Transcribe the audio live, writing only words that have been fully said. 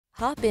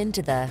Hop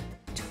into the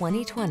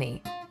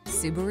 2020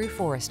 Subaru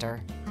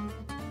Forester.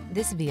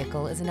 This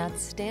vehicle is an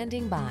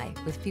outstanding buy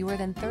with fewer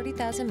than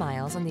 30,000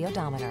 miles on the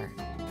odometer.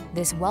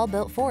 This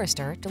well-built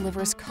Forester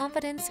delivers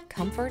confidence,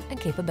 comfort, and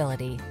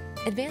capability.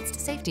 Advanced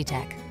safety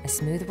tech, a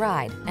smooth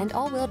ride, and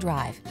all-wheel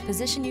drive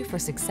position you for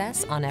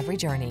success on every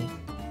journey.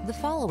 The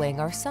following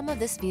are some of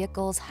this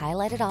vehicle's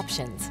highlighted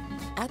options: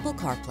 Apple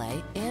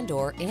CarPlay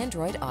and/or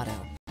Android Auto,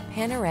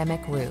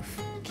 panoramic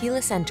roof,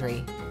 keyless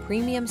entry,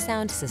 premium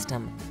sound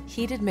system,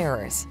 heated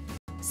mirrors,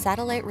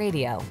 satellite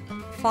radio,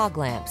 fog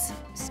lamps,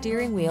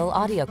 steering wheel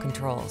audio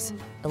controls,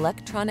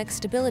 electronic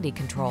stability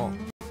control,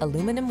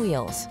 aluminum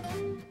wheels.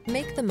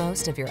 Make the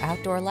most of your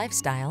outdoor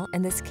lifestyle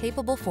in this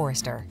capable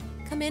Forester.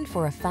 Come in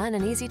for a fun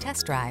and easy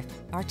test drive.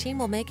 Our team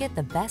will make it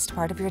the best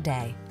part of your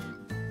day.